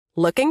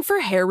Looking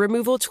for hair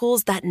removal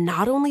tools that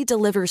not only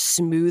deliver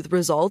smooth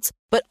results,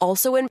 but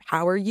also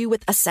empower you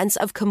with a sense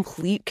of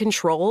complete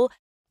control?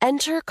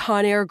 Enter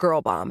Conair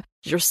Girl Bomb,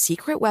 your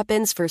secret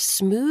weapons for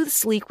smooth,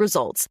 sleek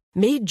results,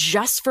 made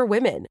just for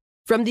women.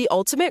 From the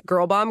ultimate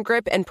Girl Bomb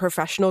grip and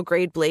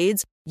professional-grade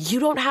blades, you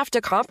don't have to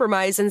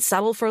compromise and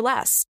settle for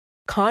less.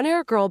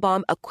 Conair Girl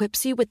Bomb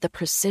equips you with the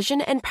precision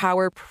and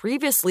power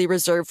previously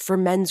reserved for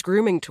men's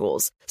grooming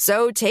tools.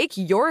 So take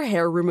your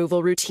hair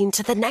removal routine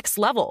to the next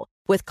level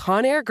with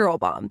Conair Girl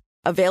Bomb.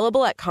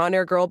 Available at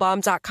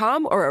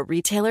ConairGirlBomb.com or a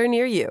retailer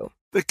near you.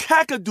 The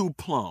Kakadu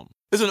plum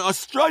is an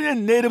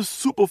Australian native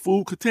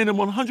superfood containing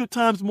 100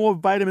 times more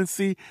vitamin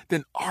C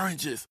than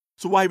oranges.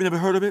 So why have you never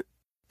heard of it?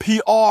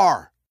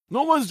 PR.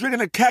 No one's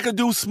drinking a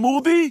Kakadu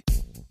smoothie?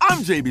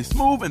 I'm JB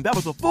Smoove, and that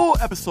was a full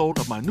episode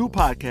of my new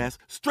podcast,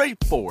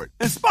 Straightforward,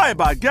 inspired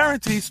by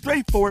guaranteed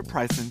straightforward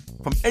pricing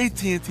from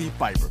AT&T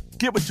Fiber.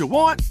 Get what you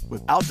want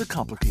without the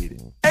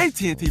complicated.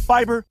 AT&T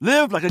Fiber,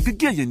 live like a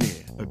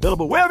gigillionaire.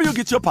 Available wherever you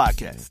get your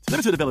podcasts.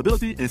 Limited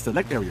availability in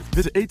select areas.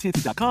 Visit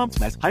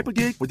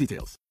AT&T.com/hypergig for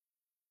details.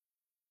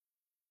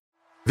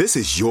 This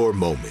is your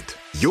moment,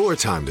 your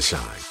time to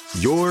shine,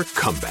 your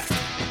comeback.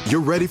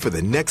 You're ready for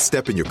the next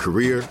step in your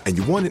career, and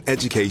you want an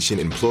education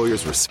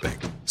employers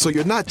respect. So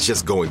you're not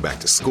just going back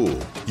to school,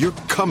 you're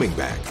coming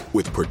back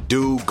with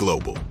Purdue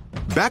Global.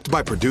 Backed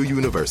by Purdue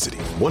University,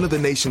 one of the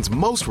nation's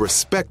most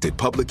respected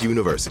public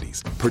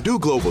universities, Purdue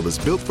Global is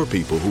built for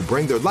people who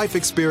bring their life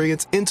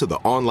experience into the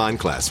online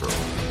classroom.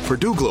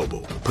 Purdue Global,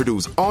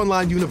 Purdue's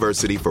online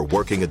university for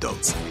working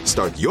adults.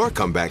 Start your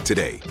comeback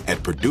today at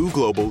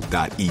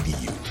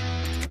purdueglobal.edu.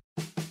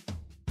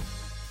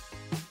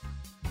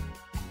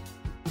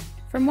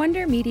 From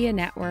Wonder Media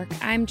Network,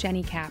 I'm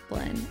Jenny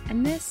Kaplan,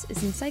 and this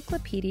is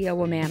Encyclopedia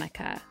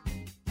Womanica.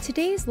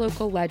 Today's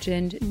local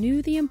legend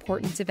knew the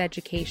importance of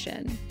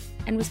education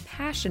and was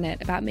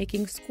passionate about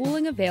making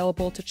schooling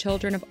available to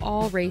children of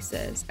all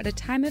races at a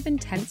time of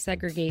intense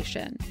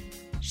segregation.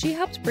 She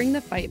helped bring the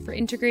fight for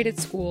integrated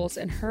schools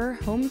in her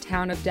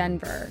hometown of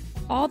Denver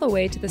all the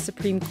way to the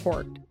Supreme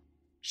Court.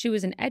 She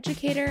was an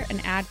educator,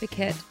 an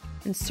advocate,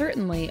 and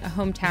certainly a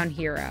hometown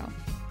hero.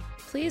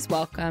 Please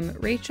welcome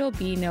Rachel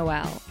B.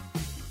 Noel.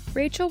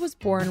 Rachel was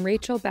born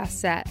Rachel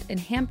Bassett in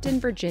Hampton,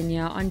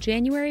 Virginia on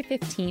January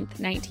 15,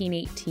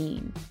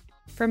 1918.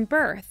 From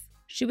birth,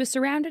 she was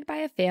surrounded by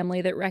a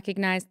family that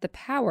recognized the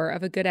power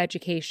of a good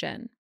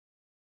education.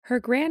 Her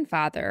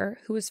grandfather,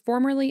 who was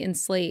formerly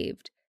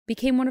enslaved,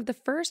 became one of the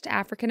first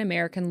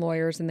African-American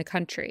lawyers in the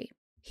country.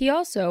 He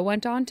also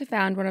went on to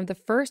found one of the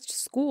first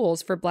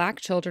schools for Black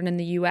children in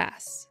the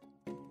U.S.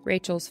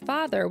 Rachel's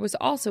father was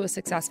also a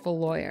successful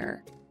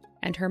lawyer,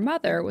 and her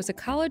mother was a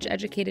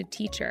college-educated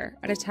teacher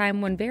at a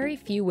time when very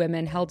few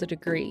women held a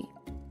degree.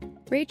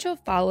 Rachel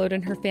followed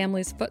in her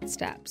family's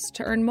footsteps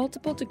to earn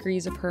multiple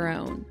degrees of her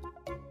own.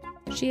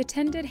 She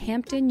attended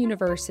Hampton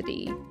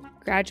University,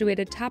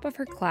 graduated top of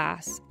her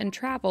class, and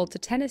traveled to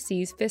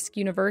Tennessee's Fisk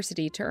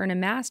University to earn a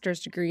master's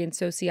degree in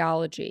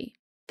sociology.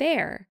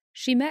 There,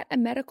 she met a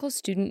medical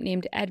student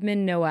named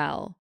Edmund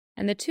Noel,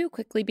 and the two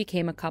quickly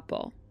became a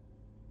couple.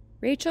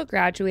 Rachel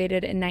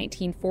graduated in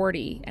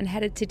 1940 and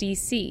headed to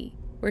D.C.,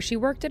 where she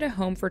worked at a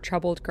home for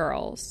troubled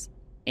girls.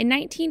 In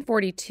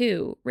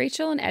 1942,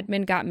 Rachel and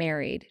Edmund got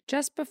married,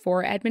 just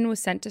before Edmund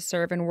was sent to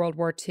serve in World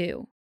War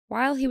II.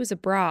 While he was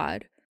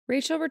abroad,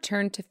 Rachel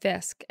returned to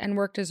Fisk and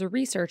worked as a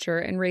researcher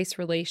in race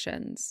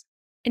relations.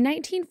 In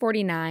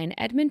 1949,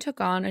 Edmund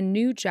took on a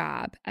new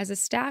job as a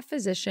staff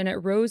physician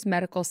at Rose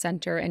Medical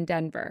Center in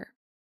Denver.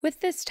 With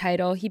this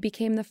title, he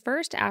became the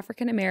first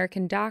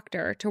African-American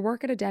doctor to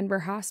work at a Denver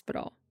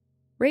hospital.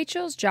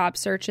 Rachel's job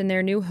search in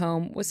their new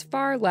home was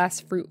far less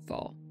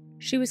fruitful.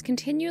 She was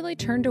continually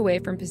turned away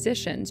from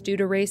positions due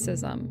to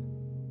racism.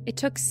 It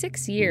took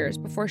 6 years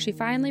before she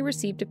finally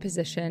received a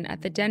position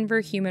at the Denver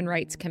Human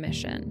Rights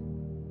Commission.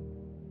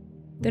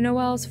 The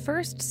Noels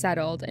first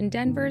settled in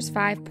Denver's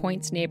Five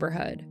Points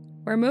neighborhood,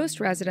 where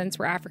most residents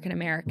were African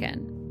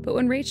American. But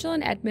when Rachel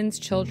and Edmund's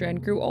children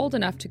grew old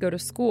enough to go to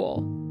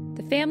school,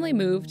 the family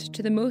moved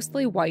to the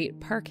mostly white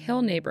Park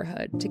Hill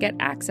neighborhood to get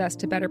access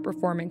to better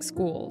performing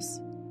schools.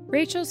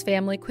 Rachel's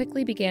family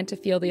quickly began to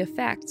feel the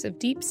effects of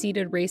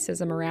deep-seated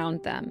racism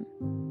around them.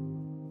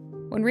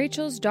 When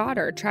Rachel's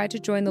daughter tried to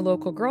join the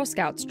local Girl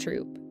Scouts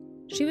troop,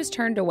 she was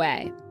turned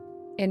away.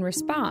 In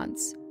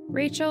response,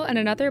 Rachel and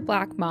another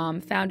Black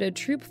mom founded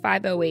Troop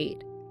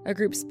 508, a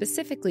group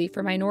specifically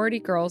for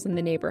minority girls in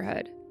the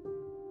neighborhood.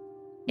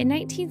 In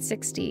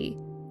 1960,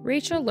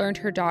 Rachel learned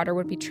her daughter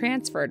would be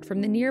transferred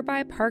from the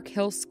nearby Park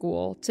Hill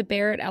School to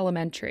Barrett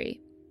Elementary.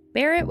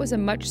 Barrett was a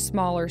much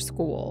smaller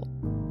school.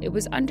 It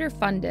was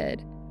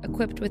underfunded,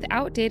 equipped with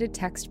outdated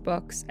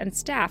textbooks, and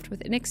staffed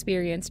with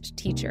inexperienced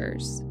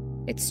teachers.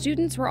 Its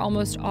students were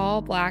almost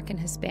all Black and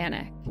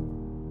Hispanic.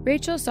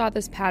 Rachel saw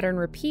this pattern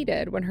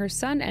repeated when her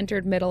son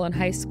entered middle and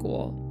high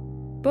school.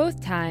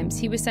 Both times,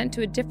 he was sent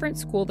to a different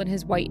school than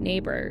his white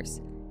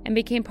neighbors and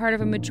became part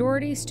of a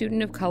majority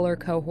student of color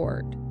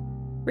cohort.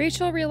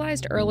 Rachel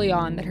realized early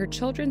on that her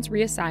children's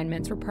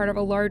reassignments were part of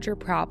a larger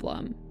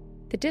problem.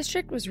 the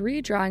district was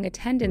redrawing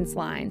attendance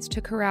lines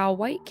to corral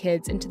white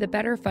kids into the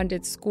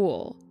better-funded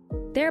school,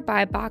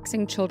 thereby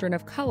boxing children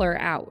of color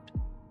out.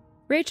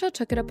 Rachel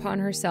took it upon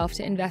herself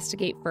to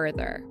investigate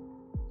further.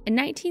 In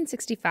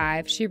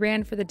 1965, she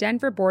ran for the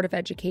Denver Board of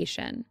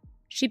Education.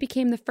 She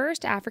became the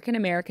first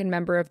African-American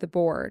member of the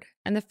board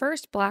and the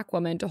first Black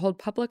woman to hold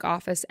public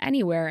office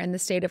anywhere in the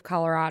state of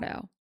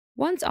Colorado.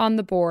 Once on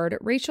the board,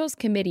 Rachel's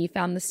committee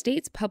found the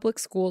state's public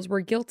schools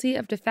were guilty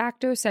of de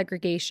facto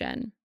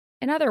segregation.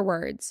 In other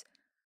words,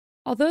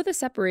 although the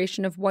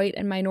separation of white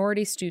and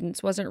minority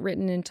students wasn't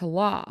written into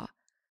law,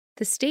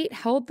 the state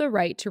held the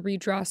right to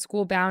redraw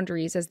school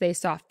boundaries as they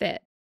saw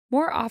fit.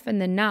 More often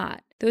than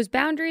not, those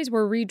boundaries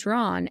were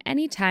redrawn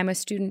any time a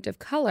student of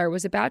color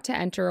was about to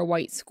enter a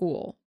white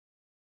school.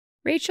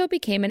 Rachel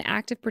became an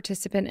active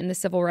participant in the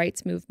civil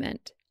rights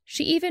movement.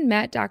 She even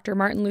met Dr.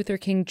 Martin Luther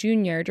King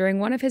Jr. during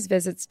one of his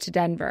visits to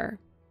Denver.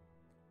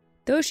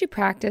 Though she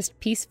practiced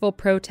peaceful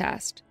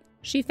protest,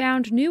 she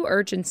found new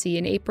urgency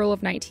in April of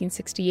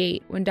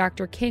 1968 when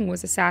Dr. King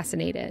was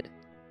assassinated.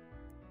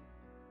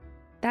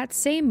 That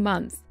same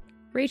month,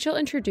 Rachel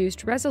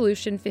introduced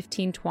Resolution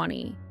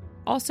 1520,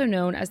 also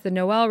known as the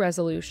Noel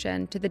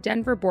Resolution, to the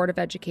Denver Board of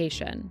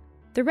Education.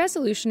 The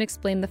resolution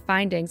explained the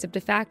findings of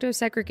de facto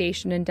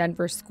segregation in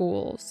Denver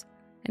schools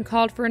and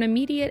called for an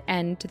immediate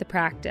end to the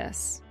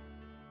practice.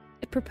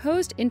 It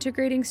proposed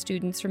integrating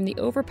students from the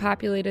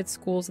overpopulated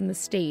schools in the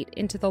state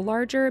into the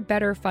larger,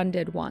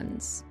 better-funded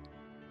ones.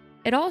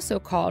 It also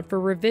called for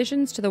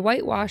revisions to the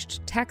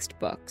whitewashed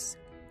textbooks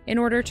in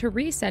order to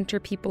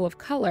recenter people of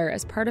color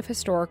as part of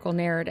historical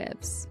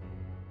narratives.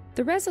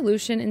 The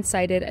resolution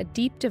incited a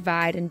deep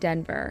divide in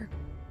Denver.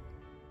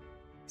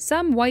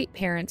 Some white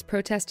parents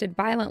protested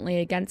violently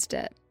against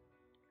it.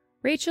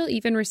 Rachel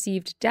even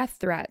received death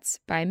threats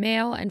by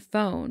mail and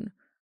phone,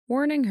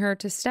 warning her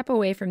to step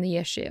away from the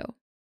issue.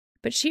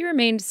 But she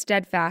remained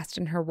steadfast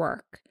in her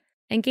work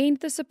and gained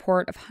the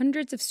support of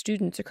hundreds of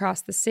students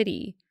across the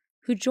city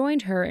who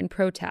joined her in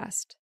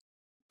protest.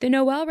 The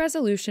Noel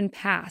Resolution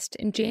passed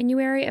in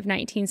January of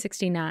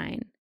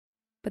 1969,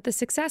 but the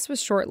success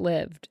was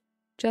short-lived.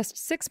 Just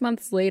 6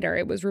 months later,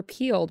 it was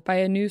repealed by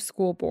a new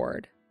school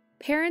board.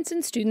 Parents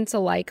and students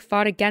alike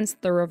fought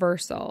against the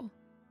reversal.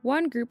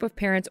 One group of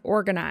parents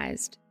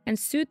organized and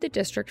sued the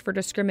district for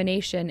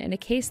discrimination in a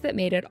case that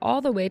made it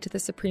all the way to the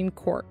Supreme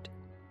Court.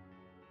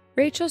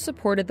 Rachel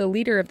supported the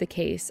leader of the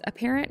case, a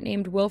parent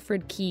named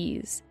Wilfred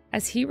Keyes,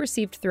 as he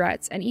received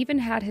threats and even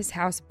had his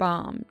house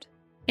bombed.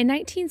 In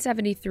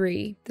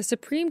 1973, the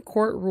Supreme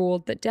Court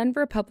ruled that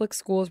Denver public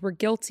schools were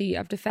guilty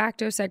of de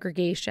facto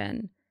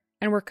segregation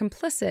and were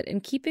complicit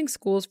in keeping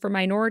schools for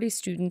minority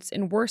students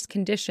in worse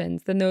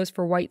conditions than those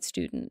for white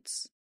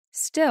students.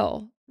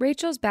 Still,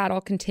 Rachel's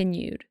battle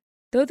continued.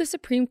 Though the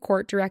Supreme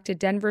Court directed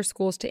Denver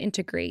schools to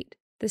integrate,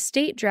 the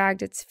state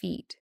dragged its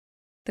feet.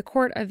 The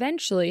court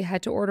eventually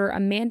had to order a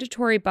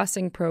mandatory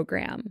busing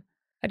program,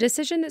 a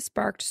decision that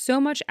sparked so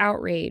much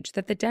outrage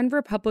that the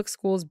Denver Public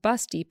Schools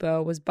bus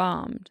depot was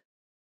bombed.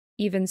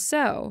 Even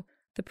so,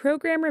 the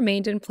program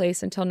remained in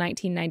place until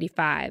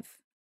 1995.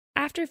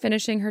 After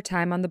finishing her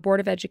time on the Board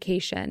of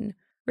Education,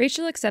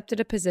 Rachel accepted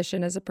a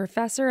position as a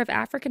professor of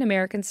African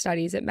American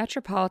Studies at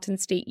Metropolitan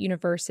State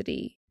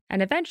University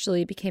and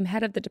eventually became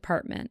head of the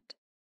department.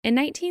 In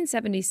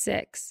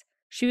 1976,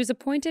 she was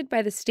appointed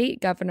by the state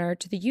governor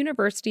to the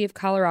University of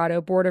Colorado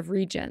Board of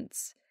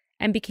Regents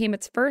and became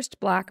its first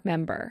Black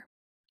member.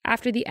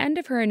 After the end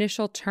of her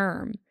initial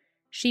term,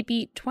 she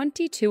beat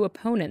 22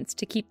 opponents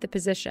to keep the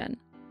position.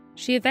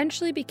 She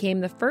eventually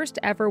became the first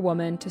ever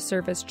woman to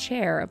serve as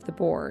chair of the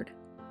board.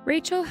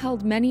 Rachel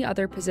held many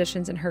other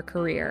positions in her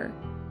career.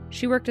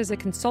 She worked as a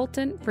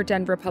consultant for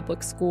Denver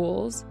Public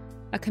Schools,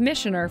 a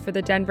commissioner for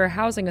the Denver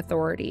Housing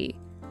Authority,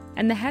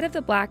 and the head of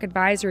the Black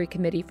Advisory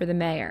Committee for the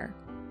mayor.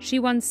 She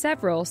won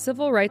several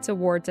civil rights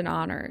awards and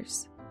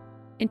honors.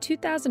 In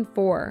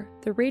 2004,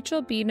 the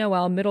Rachel B.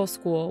 Noel Middle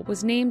School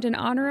was named in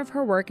honor of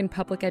her work in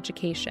public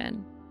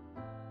education.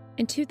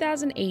 In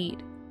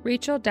 2008,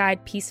 Rachel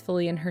died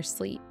peacefully in her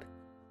sleep.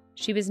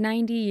 She was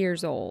 90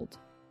 years old.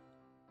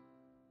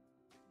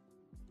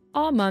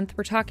 All month,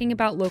 we're talking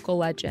about local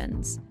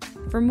legends.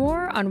 For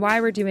more on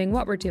why we're doing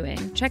what we're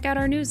doing, check out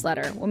our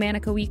newsletter,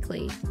 Womanica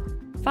Weekly.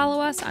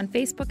 Follow us on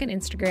Facebook and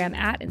Instagram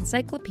at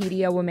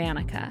Encyclopedia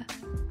Womanica.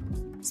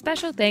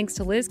 Special thanks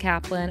to Liz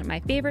Kaplan, my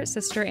favorite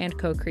sister and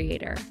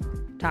co-creator.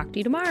 Talk to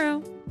you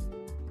tomorrow.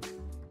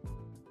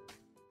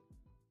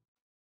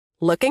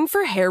 Looking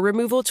for hair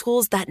removal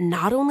tools that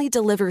not only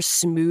deliver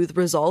smooth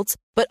results,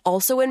 but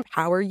also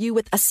empower you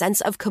with a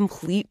sense of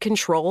complete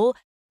control?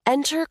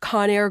 Enter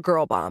Conair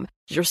Girl Bomb,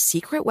 your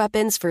secret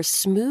weapons for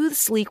smooth,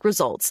 sleek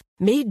results,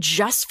 made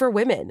just for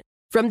women.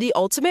 From the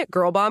ultimate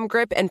Girl Bomb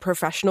grip and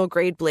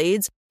professional-grade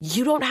blades,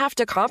 you don't have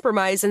to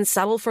compromise and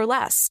settle for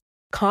less.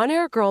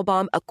 Conair Girl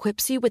Bomb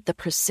equips you with the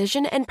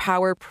precision and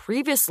power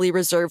previously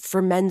reserved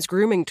for men's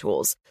grooming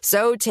tools.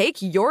 So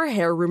take your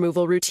hair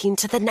removal routine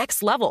to the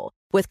next level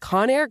with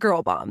Conair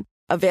Girl Bomb.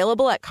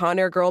 Available at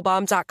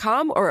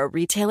ConairGirlBomb.com or a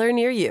retailer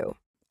near you.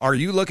 Are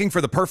you looking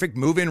for the perfect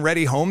move-in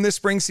ready home this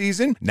spring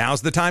season?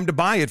 Now's the time to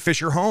buy at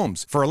Fisher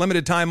Homes. For a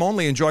limited time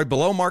only, enjoy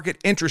below-market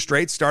interest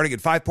rates starting at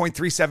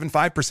 5.375%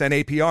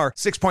 APR,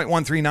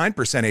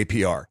 6.139%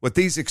 APR. With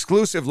these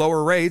exclusive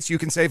lower rates, you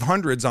can save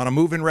hundreds on a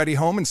move-in ready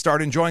home and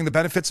start enjoying the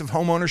benefits of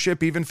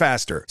homeownership even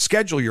faster.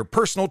 Schedule your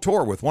personal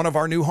tour with one of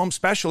our new home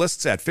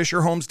specialists at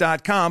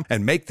FisherHomes.com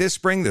and make this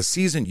spring the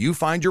season you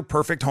find your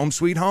perfect home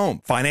sweet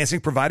home. Financing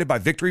provided by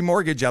Victory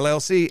Mortgage,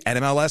 LLC,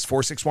 NMLS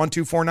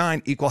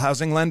 461249, Equal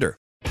Housing Lender.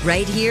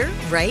 Right here,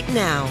 right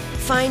now.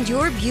 Find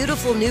your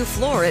beautiful new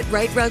floor at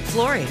Rite Rug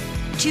Flooring.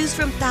 Choose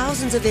from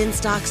thousands of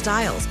in-stock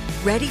styles,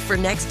 ready for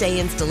next day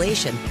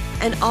installation,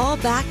 and all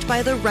backed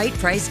by the right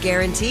price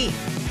guarantee.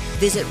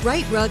 Visit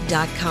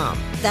riterug.com.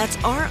 That's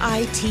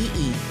RITERUG.com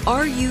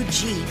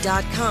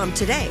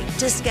today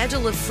to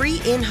schedule a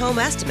free in-home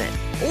estimate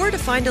or to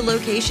find a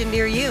location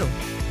near you.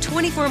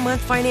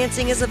 24-month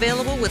financing is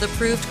available with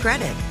approved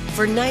credit.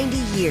 For 90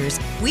 years,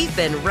 we've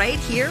been right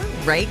here,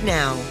 right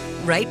now.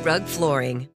 Rite Rug Flooring.